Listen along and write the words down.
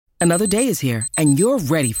Another day is here, and you're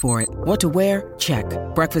ready for it. What to wear? Check.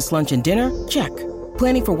 Breakfast, lunch, and dinner? Check.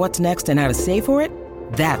 Planning for what's next and how to save for it?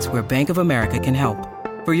 That's where Bank of America can help.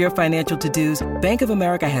 For your financial to-dos, Bank of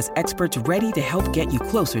America has experts ready to help get you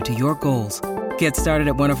closer to your goals. Get started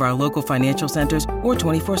at one of our local financial centers or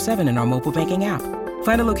 24/7 in our mobile banking app.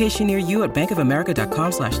 Find a location near you at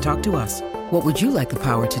bankofamerica.com/talktous. What would you like the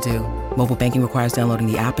power to do? Mobile banking requires downloading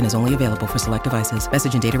the app and is only available for select devices.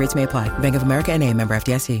 Message and data rates may apply. Bank of America N.A., member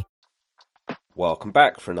FDIC. Welcome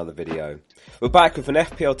back for another video. We're back with an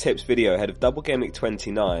FPL tips video ahead of Double Game Week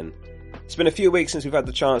 29. It's been a few weeks since we've had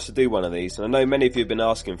the chance to do one of these, and I know many of you have been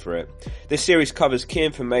asking for it. This series covers key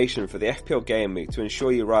information for the FPL Game Week to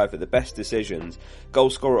ensure you arrive at the best decisions: goal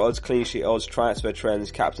scorer odds, clean sheet odds, transfer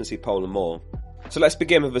trends, captaincy poll and more. So let's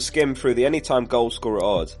begin with a skim through the anytime goal scorer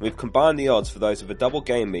odds. We've combined the odds for those of a double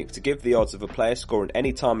game week to give the odds of a player scoring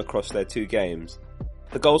any time across their two games.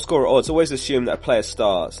 The goal scorer odds always assume that a player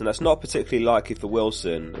starts, and that's not particularly likely for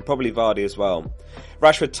Wilson, and probably Vardy as well.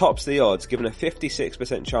 Rashford tops the odds, given a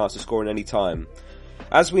 56% chance of scoring any time.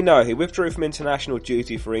 As we know, he withdrew from international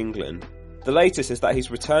duty for England. The latest is that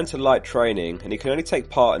he's returned to light training, and he can only take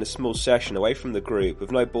part in a small session away from the group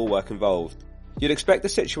with no ball work involved. You'd expect the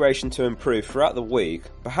situation to improve throughout the week,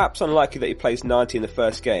 perhaps unlikely that he plays 90 in the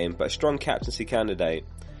first game, but a strong captaincy candidate.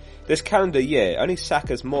 This calendar year, only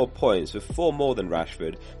Saka's more points with 4 more than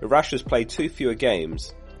Rashford, but Rashford's played 2 fewer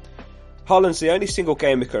games. Haaland's the only single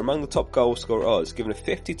game-maker among the top goal scorer odds, given a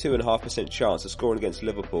 52.5% chance of scoring against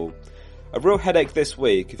Liverpool. A real headache this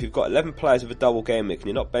week if you've got 11 players with a double game week and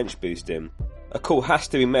you're not bench boosting. A call has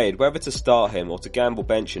to be made whether to start him or to gamble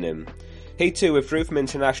benching him. He too withdrew from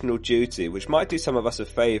international duty, which might do some of us a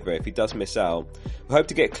favour if he does miss out. We hope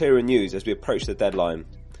to get clearer news as we approach the deadline.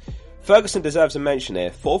 Ferguson deserves a mention here,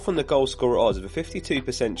 4th on the goal scorer odds with a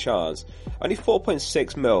 52% chance, only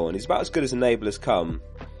 4.6 mil, and he's about as good as a neighbour has come.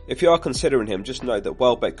 If you are considering him, just note that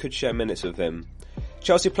Welbeck could share minutes with him.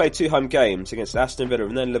 Chelsea played 2 home games against Aston Villa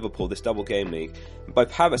and then Liverpool this double game week, and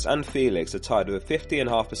both Havertz and Felix are tied with a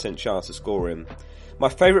 50.5% chance of scoring. My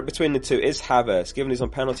favourite between the two is Havertz, given he's on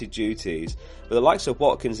penalty duties, but the likes of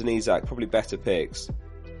Watkins and Isak probably better picks.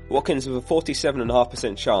 Watkins with a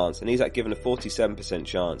 47.5% chance and Isak given a 47%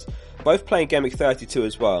 chance. Both playing Game Week 32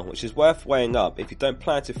 as well, which is worth weighing up if you don't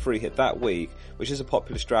plan to free hit that week, which is a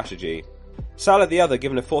popular strategy. Salah the other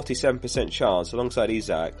given a 47% chance alongside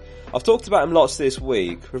Isak. I've talked about him lots this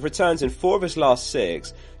week, with returns in 4 of his last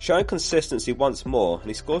 6, showing consistency once more, and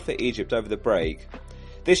he scored for Egypt over the break.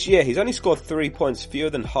 This year he's only scored 3 points fewer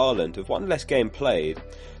than Haaland with 1 less game played,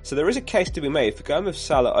 so there is a case to be made for going with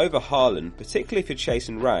Salah over Haaland, particularly if you're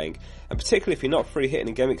chasing rank, and particularly if you're not free hitting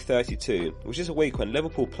in Game Week 32, which is a week when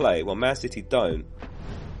Liverpool play while Man City don't.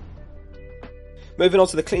 Moving on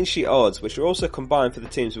to the clean sheet odds, which are also combined for the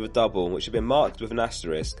teams with a double, which have been marked with an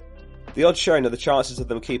asterisk. The odds showing are the chances of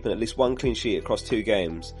them keeping at least 1 clean sheet across 2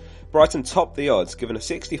 games. Brighton topped the odds, given a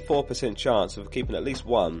 64% chance of keeping at least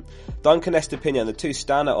 1. Duncan Estepinian the 2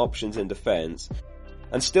 standout options in defence,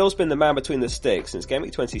 and Still's been the man between the sticks since Game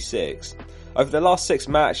Week 26. Over the last 6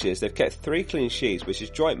 matches, they've kept 3 clean sheets, which is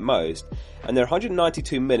joint most, and their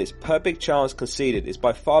 192 minutes per big chance conceded is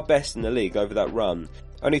by far best in the league over that run.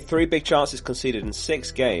 Only 3 big chances conceded in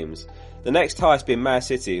 6 games. The next highest being Man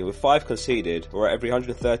City, with 5 conceded, or every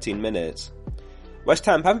 113 minutes. West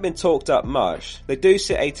Ham haven't been talked up much. They do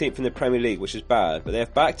sit 18th in the Premier League, which is bad, but they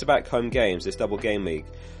have back-to-back home games this double game week.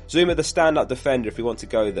 Zuma the stand-up defender if we want to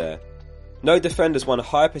go there. No defenders won a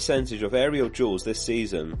higher percentage of aerial duels this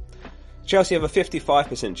season. Chelsea have a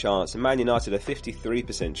 55% chance and Man United a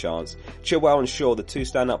 53% chance. Chilwell and Shaw the 2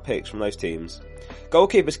 stand-up picks from those teams.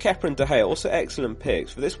 Goalkeepers Kepa and De Gea also excellent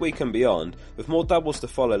picks for this week and beyond, with more doubles to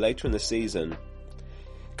follow later in the season.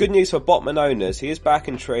 Good news for Botman owners, he is back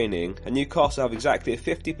in training, and Newcastle have exactly a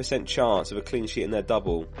 50% chance of a clean sheet in their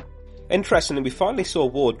double. Interestingly, we finally saw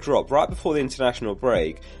Ward drop right before the international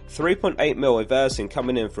break, 3.8 mil with Ersin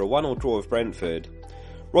coming in for a 1-1 draw with Brentford.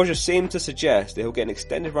 Rodgers seemed to suggest that he'll get an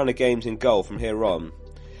extended run of games in goal from here on.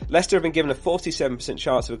 Leicester have been given a 47%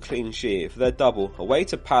 chance of a clean sheet for their double away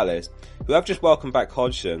to Palace, who have just welcomed back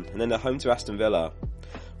Hodgson, and then they're home to Aston Villa.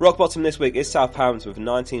 Rock bottom this week is Southampton with a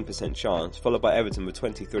 19% chance, followed by Everton with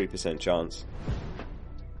 23% chance.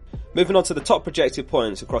 Moving on to the top projected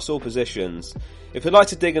points across all positions. If you'd like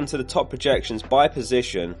to dig into the top projections by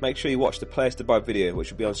position, make sure you watch the Players to Buy video, which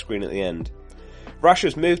will be on screen at the end.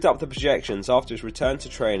 Rashford's moved up the projections after his return to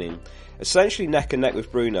training, essentially neck and neck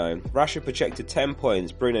with Bruno. Rashford projected 10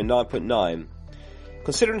 points, Bruno 9.9.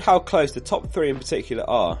 Considering how close the top 3 in particular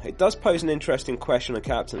are, it does pose an interesting question on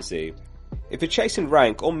captaincy. If you're chasing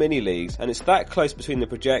rank or mini leagues and it's that close between the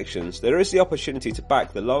projections, there is the opportunity to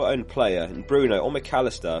back the lower owned player in Bruno or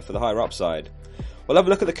McAllister for the higher upside. We'll have a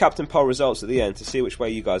look at the captain poll results at the end to see which way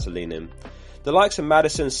you guys are leaning. The likes of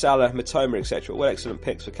Maddison, Salah, Mitoma etc. were excellent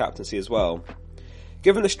picks for captaincy as well.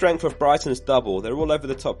 Given the strength of Brighton's double, they're all over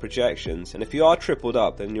the top projections, and if you are tripled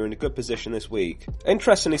up, then you're in a good position this week.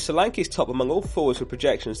 Interestingly, Solanke's top among all forwards with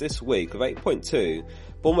projections this week with 8.2.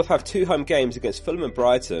 Bournemouth have 2 home games against Fulham and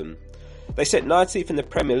Brighton. They sit 19th in the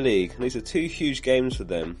Premier League, and these are 2 huge games for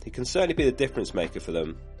them. He can certainly be the difference maker for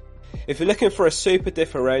them. If you're looking for a super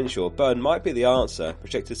differential, Burn might be the answer,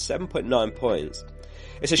 projected 7.9 points.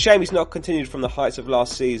 It's a shame he's not continued from the heights of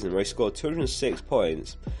last season where he scored 206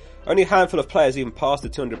 points. Only a handful of players even passed the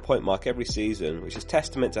 200 point mark every season, which is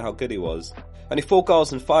testament to how good he was. Only 4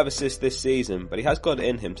 goals and 5 assists this season, but he has got it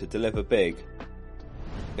in him to deliver big.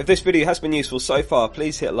 If this video has been useful so far,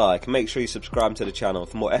 please hit like and make sure you subscribe to the channel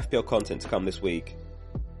for more FPL content to come this week.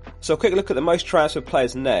 So a quick look at the most transferred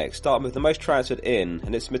players next, starting with the most transferred in,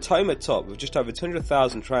 and it's Mitoma top with just over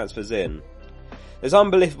 200,000 transfers in. There's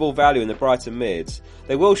unbelievable value in the Brighton mids.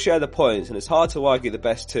 They will share the points and it's hard to argue the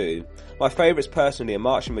best 2. My favourites personally are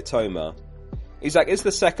March and Mitoma. Isak is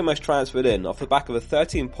the second most transferred in off the back of a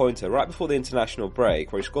 13-pointer right before the international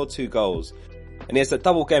break where he scored 2 goals. And he has that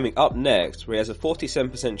double gaming up next where he has a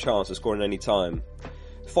 47% chance of scoring any time.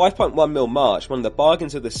 5.1 mil March, one of the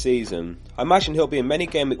bargains of the season. I imagine he'll be in many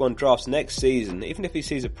Game Week 1 drafts next season even if he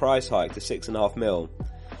sees a price hike to 6.5 mil.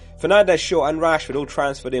 Fernandes, Shaw and Rashford all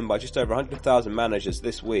transferred in by just over 100,000 managers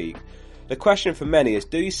this week. The question for many is,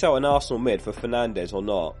 do you sell an Arsenal mid for Fernandes or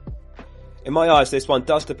not? In my eyes, this one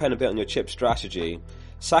does depend a bit on your chip strategy.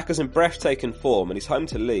 Saka's in breathtaking form and he's home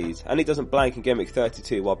to Leeds, and he doesn't blank in Game Week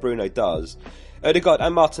 32 while Bruno does. Odegaard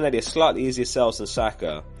and Martinelli are slightly easier sells than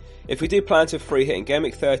Saka. If we do plan to free hit in Game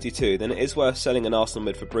Week 32, then it is worth selling an Arsenal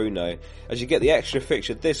mid for Bruno, as you get the extra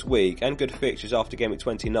fixture this week and good fixtures after Game Week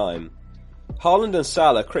 29. Haaland and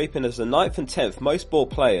Salah creep in as the 9th and 10th most bought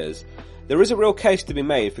players. There is a real case to be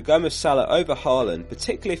made for going with Salah over Haaland,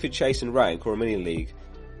 particularly if you're chasing rank or a mini league.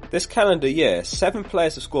 This calendar year, 7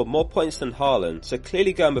 players have scored more points than Haaland, so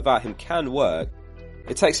clearly going without him can work.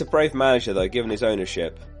 It takes a brave manager though, given his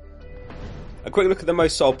ownership. A quick look at the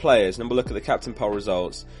most sold players, and then we'll look at the captain poll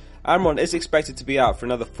results. Amron is expected to be out for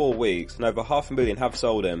another 4 weeks, and over 500,000 have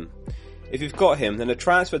sold him. If you've got him, then a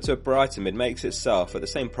transfer to a Brighton mid makes itself at the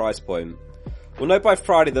same price point. We'll know by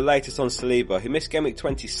Friday the latest on Saliba, who missed Game Week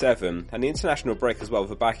 27 and the international break as well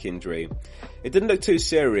with a back injury. It didn't look too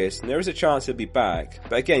serious and there is a chance he'll be back,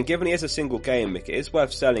 but again, given he has a single game week, it is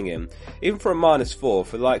worth selling him, even for a -4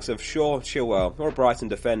 for the likes of Shaw, Chilwell or a Brighton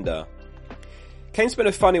defender. Kane's been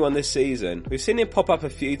a funny one this season. We've seen him pop up a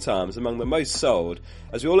few times among the most sold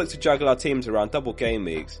as we all look to juggle our teams around double game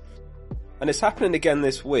weeks. And it's happening again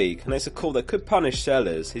this week, and it's a call that could punish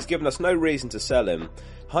sellers. He's given us no reason to sell him.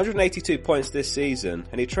 182 points this season,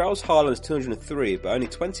 and he trails Haaland's 203 but only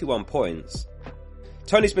 21 points.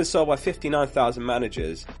 Tony's been sold by 59,000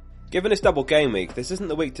 managers. Given this double game week, this isn't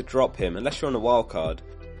the week to drop him unless you're on a wildcard.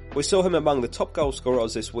 We saw him among the top goal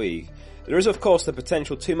scorers this week. There is of course the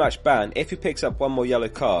potential 2-match ban if he picks up one more yellow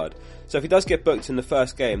card, so if he does get booked in the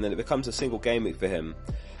first game then it becomes a single game week for him.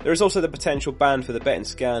 There is also the potential ban for the betting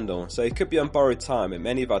scandal, so he could be on borrowed time in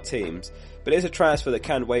many of our teams, but it is a transfer that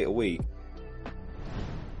can wait a week.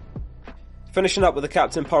 Finishing up with the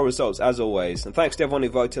captain poll results as always, and thanks to everyone who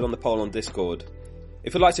voted on the poll on Discord.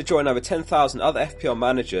 If you'd like to join over 10,000 other FPL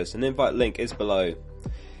managers, an invite link is below.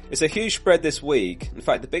 It's a huge spread this week, in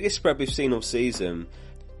fact the biggest spread we've seen all season.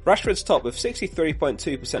 Rashford's top with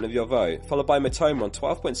 63.2% of your vote, followed by Mitoma on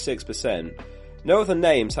 12.6%. No other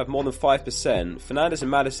names have more than 5%, Fernandes and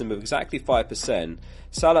Maddison with exactly 5%,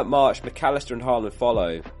 Salah, March, McAllister and Haaland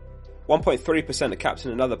follow. 1.3% are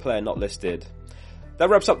captain another player not listed. That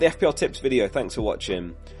wraps up the FPL tips video, thanks for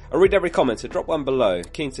watching. I'll read every comment, so drop one below,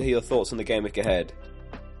 keen to hear your thoughts on the game week ahead.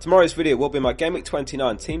 Tomorrow's video will be my Game Week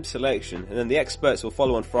 29 team selection, and then the experts will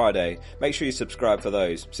follow on Friday. Make sure you subscribe for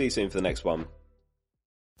those. See you soon for the next one.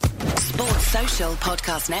 Sports Social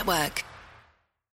Podcast Network.